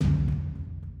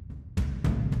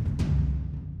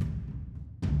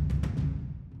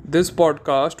This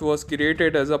podcast was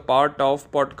created as a part of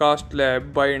Podcast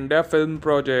Lab by India Film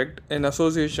Project in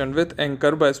association with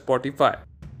Anchor by Spotify.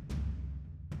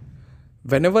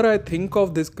 Whenever I think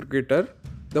of this cricketer,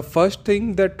 the first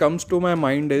thing that comes to my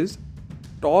mind is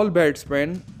tall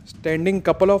batsman standing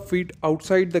couple of feet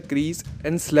outside the crease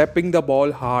and slapping the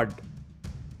ball hard.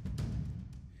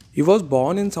 He was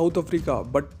born in South Africa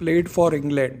but played for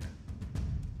England.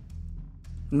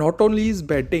 Not only his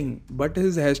batting, but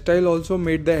his hairstyle also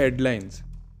made the headlines.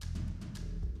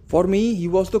 For me, he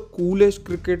was the coolest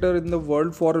cricketer in the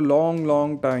world for a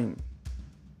long time.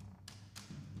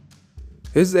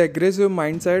 His aggressive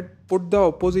mindset put the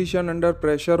opposition under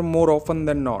pressure more often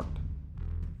than not.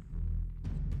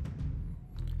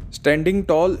 Standing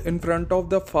tall in front of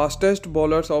the fastest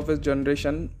bowlers of his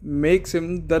generation makes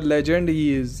him the legend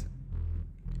he is.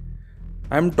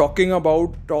 I'm talking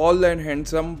about tall and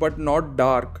handsome but not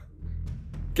dark,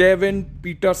 Kevin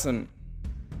Pietersen.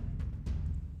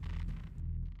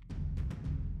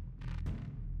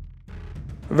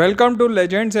 Welcome to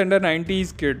Legends and a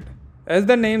 90s Kid. As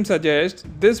the name suggests,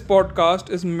 this podcast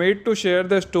is made to share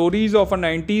the stories of a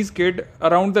 90s kid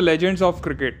around the legends of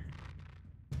cricket.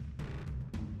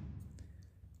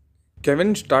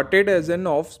 Kevin started as an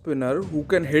off spinner who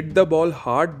can hit the ball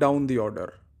hard down the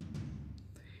order.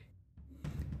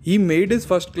 He made his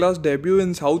first class debut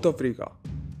in South Africa.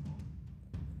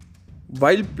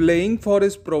 While playing for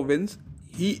his province,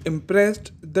 he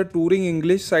impressed the touring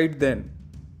English side then.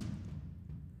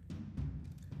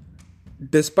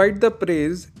 Despite the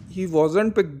praise, he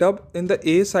wasn't picked up in the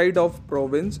A side of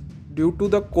province due to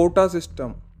the quota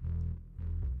system.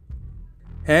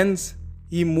 Hence,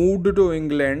 he moved to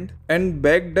England and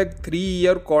bagged a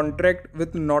 3-year contract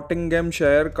with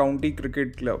Nottinghamshire County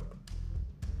Cricket Club.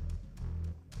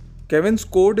 Kevin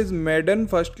scored his maiden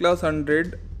first-class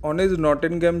 100 on his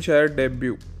Nottinghamshire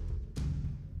debut.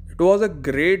 It was a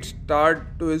great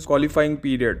start to his qualifying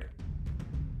period.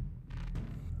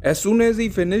 As soon as he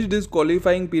finished his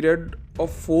qualifying period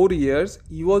of 4 years,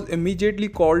 he was immediately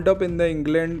called up in the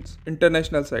England's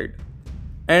international side.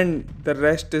 And the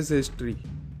rest is history.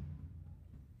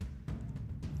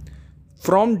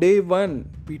 From day one,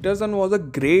 Pietersen was a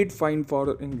great find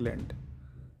for England.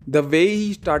 The way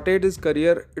he started his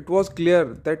career, it was clear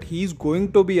that he's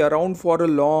going to be around for a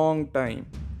long time.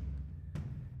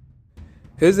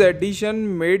 His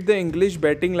addition made the English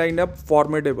batting lineup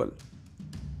formidable.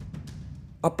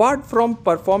 Apart from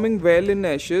performing well in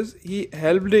Ashes, he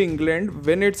helped England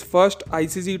win its first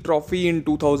ICC trophy in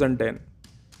 2010.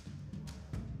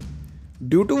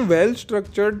 Due to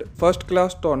well-structured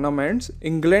first-class tournaments,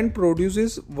 England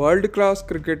produces world-class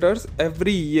cricketers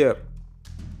every year.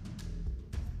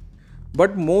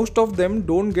 But most of them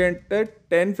don't get a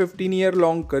 10-15 year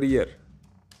long career.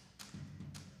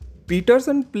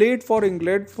 Pietersen played for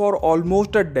England for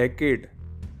almost a decade.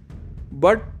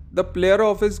 But the player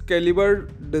of his caliber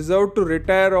deserved to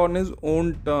retire on his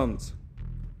own terms.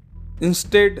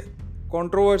 Instead,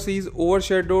 controversies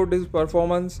overshadowed his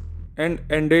performance and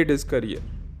ended his career.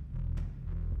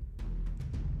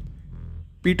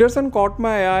 Pietersen caught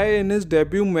my eye in his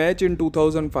debut match in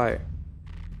 2005.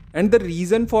 And the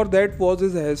reason for that was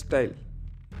his hairstyle.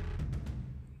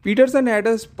 Pietersen had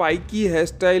a spiky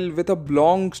hairstyle with a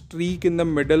long streak in the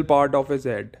middle part of his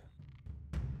head.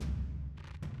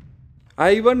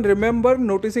 I even remember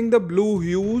noticing the blue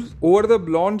hues over the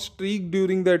blonde streak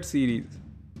during that series.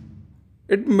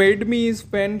 It made me his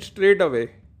fan straight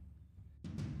away.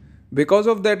 Because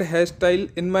of that hairstyle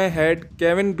in my head,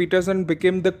 Kevin Pietersen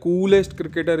became the coolest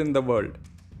cricketer in the world.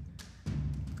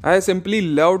 I simply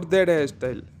loved that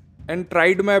hairstyle and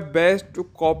tried my best to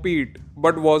copy it,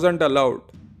 but wasn't allowed.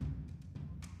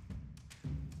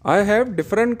 I have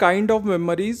different kind of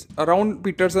memories around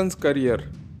Pietersen's career.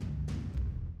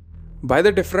 By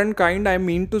the different kind, I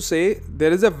mean to say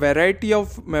there is a variety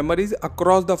of memories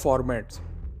across the formats.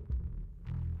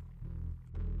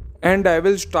 And I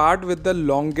will start with the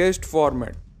longest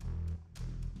format.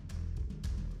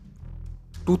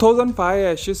 2005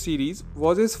 Ashes series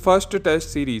was his first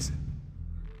test series.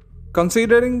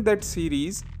 Considering that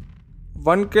series,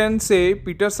 one can say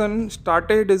Pietersen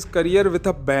started his career with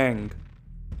a bang.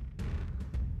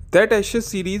 That Ashes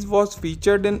series was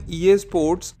featured in EA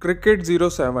Sports Cricket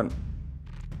 07.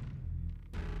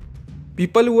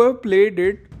 People who have played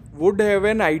it would have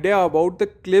an idea about the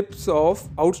clips of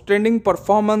outstanding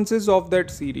performances of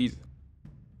that series.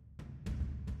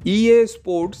 EA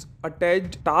Sports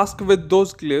attached tasks with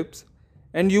those clips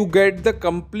and you get the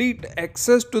complete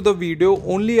access to the video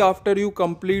only after you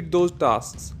complete those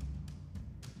tasks.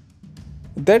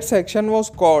 That section was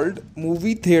called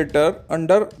Movie Theatre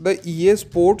under the EA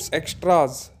Sports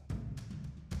Extras.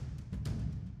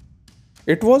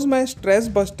 It was my stress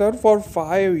buster for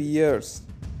 5 years.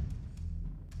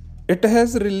 It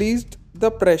has released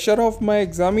the pressure of my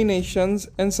examinations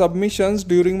and submissions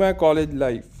during my college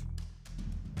life.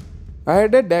 I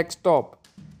had a desktop,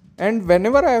 and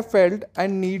whenever I felt I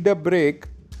need a break,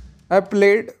 I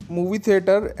played movie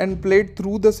theater and played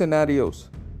through the scenarios.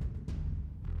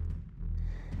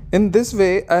 In this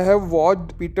way, I have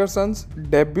watched Peterson's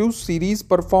debut series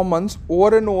performance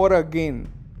over and over again.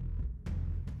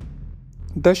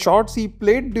 The shots he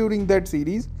played during that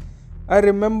series, I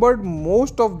remembered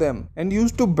most of them and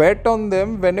used to bet on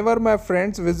them whenever my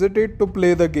friends visited to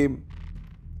play the game.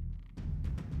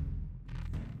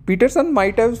 Peterson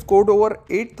might have scored over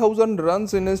 8,000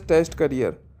 runs in his Test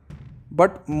career,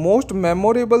 but most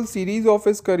memorable series of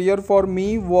his career for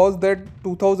me was that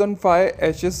 2005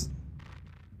 Ashes.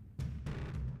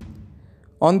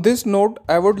 On this note,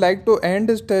 I would like to end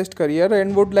his Test career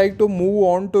and would like to move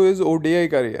on to his ODI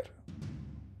career.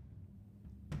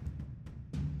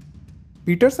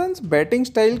 Peterson's batting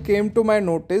style came to my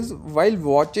notice while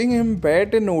watching him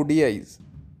bat in ODIs.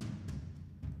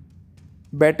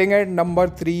 Batting at number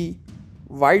 3,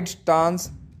 wide stance,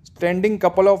 standing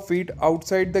couple of feet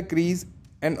outside the crease,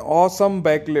 an awesome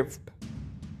backlift.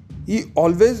 He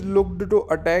always looked to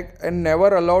attack and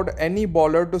never allowed any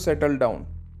bowler to settle down.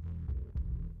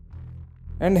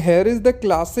 And here is the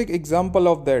classic example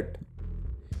of that.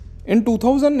 In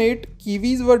 2008,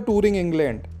 Kiwis were touring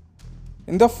England.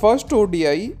 In the first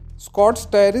ODI, Scott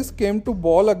Styris came to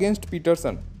bowl against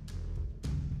Peterson.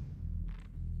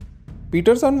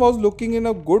 Peterson was looking in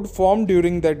a good form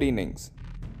during that innings.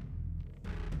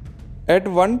 At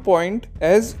one point,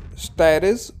 as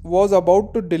Styris was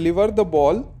about to deliver the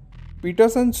ball,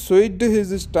 Peterson switched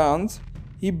his stance.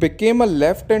 He became a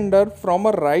left-hander from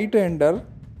a right-hander.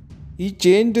 He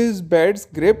changed his bat's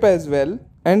grip as well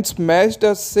and smashed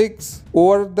a 6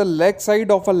 over the leg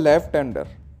side of a left-hander.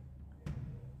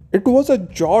 It was a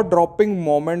jaw-dropping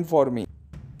moment for me.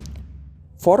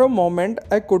 For a moment,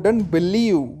 I couldn't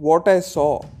believe what I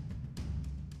saw.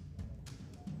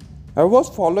 I was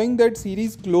following that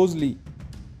series closely,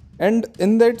 and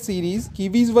in that series,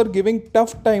 Kiwis were giving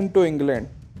tough time to England.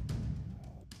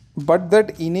 But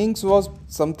that innings was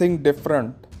something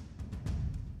different.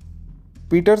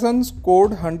 Peterson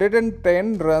scored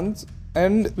 110 runs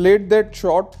and played that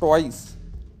shot twice.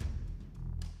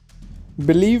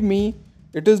 Believe me,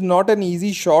 it is not an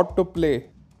easy shot to play.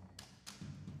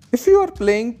 If you are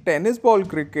playing tennis ball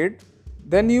cricket,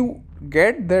 then you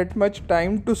get that much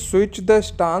time to switch the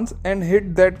stance and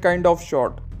hit that kind of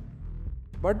shot.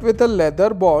 But with a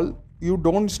leather ball, you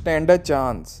don't stand a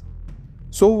chance.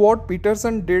 So what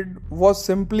Peterson did was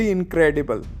simply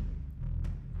incredible.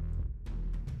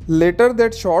 Later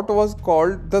that shot was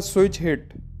called the switch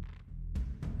hit.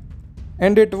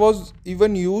 And it was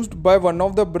even used by one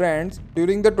of the brands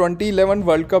during the 2011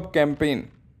 World Cup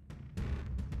campaign.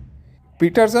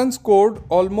 Peterson scored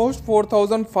almost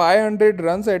 4,500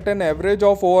 runs at an average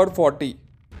of over 40.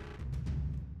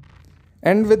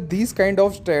 And with these kind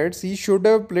of stats, he should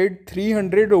have played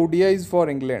 300 ODIs for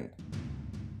England.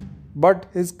 But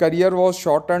his career was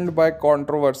shortened by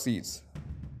controversies.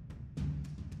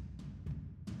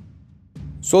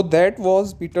 So that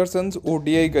was Peterson's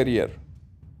ODI career.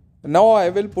 Now I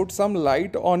will put some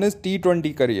light on his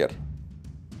T20 career.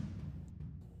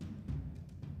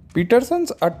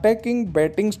 Peterson's attacking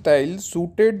batting style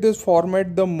suited this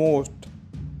format the most,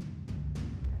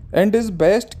 and his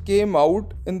best came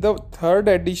out in the third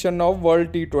edition of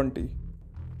World T20.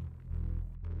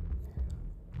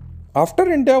 After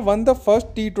India won the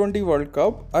first T20 World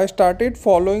Cup, I started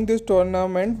following this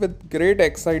tournament with great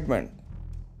excitement.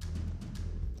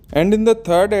 And in the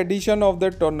third edition of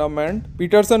the tournament,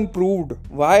 Peterson proved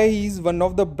why he is one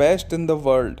of the best in the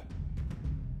world.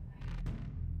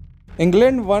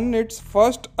 England won its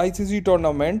first ICC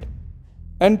tournament,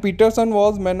 and Peterson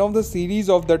was man of the series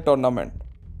of the tournament.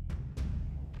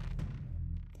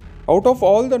 Out of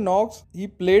all the knocks he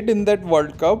played in that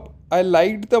World Cup, I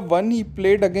liked the one he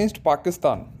played against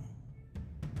Pakistan.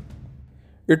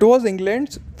 It was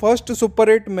England's first Super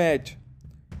 8 match.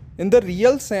 In the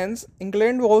real sense,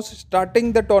 England was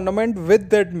starting the tournament with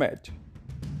that match.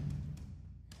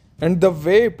 And the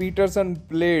way Peterson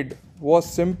played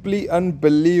was simply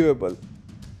unbelievable.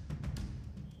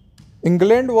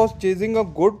 England was chasing a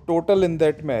good total in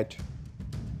that match.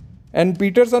 And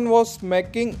Peterson was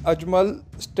smacking Ajmal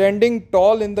standing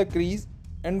tall in the crease,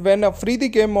 and when Afridi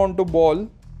came on to ball,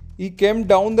 he came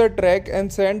down the track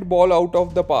and sent ball out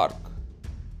of the park.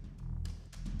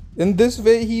 In this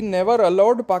way, he never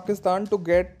allowed Pakistan to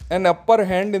get an upper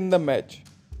hand in the match.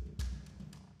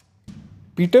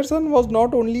 Peterson was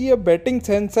not only a betting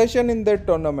sensation in that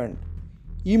tournament,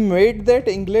 he made that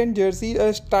England jersey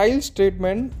a style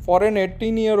statement for an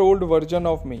 18-year-old version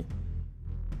of me.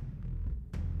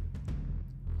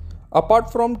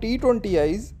 Apart from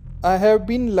T20Is, I have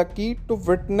been lucky to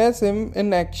witness him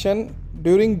in action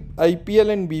during IPL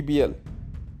and BBL.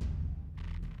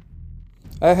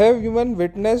 I have even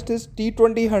witnessed his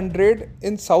T20 100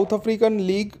 in South African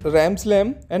League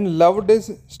Ramslam and loved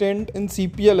his stint in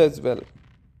CPL as well.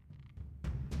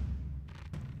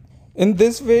 In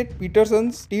this way,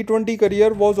 Peterson's T20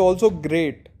 career was also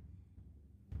great.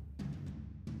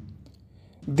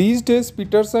 These days,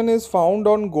 Peterson is found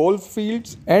on golf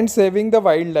fields and saving the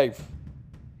wildlife.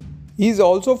 He is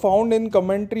also found in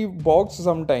commentary box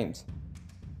sometimes.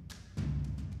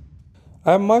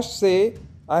 I must say,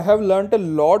 I have learnt a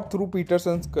lot through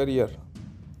Peterson's career.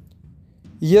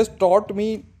 He has taught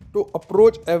me to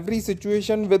approach every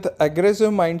situation with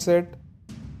aggressive mindset.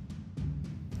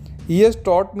 He has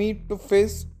taught me to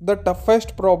face the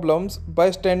toughest problems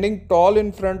by standing tall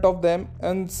in front of them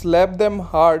and slap them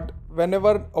hard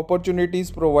whenever opportunity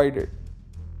is provided.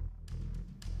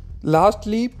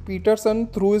 Lastly, Peterson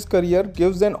through his career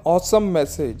gives an awesome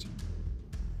message.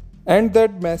 And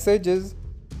that message is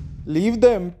leave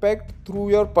the impact through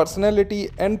your personality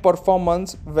and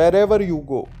performance wherever you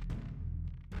go.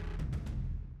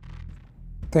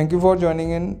 Thank you for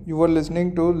joining in. You were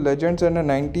listening to Legends and a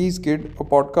 90s Kid, a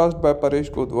podcast by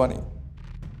Paresh Godwani.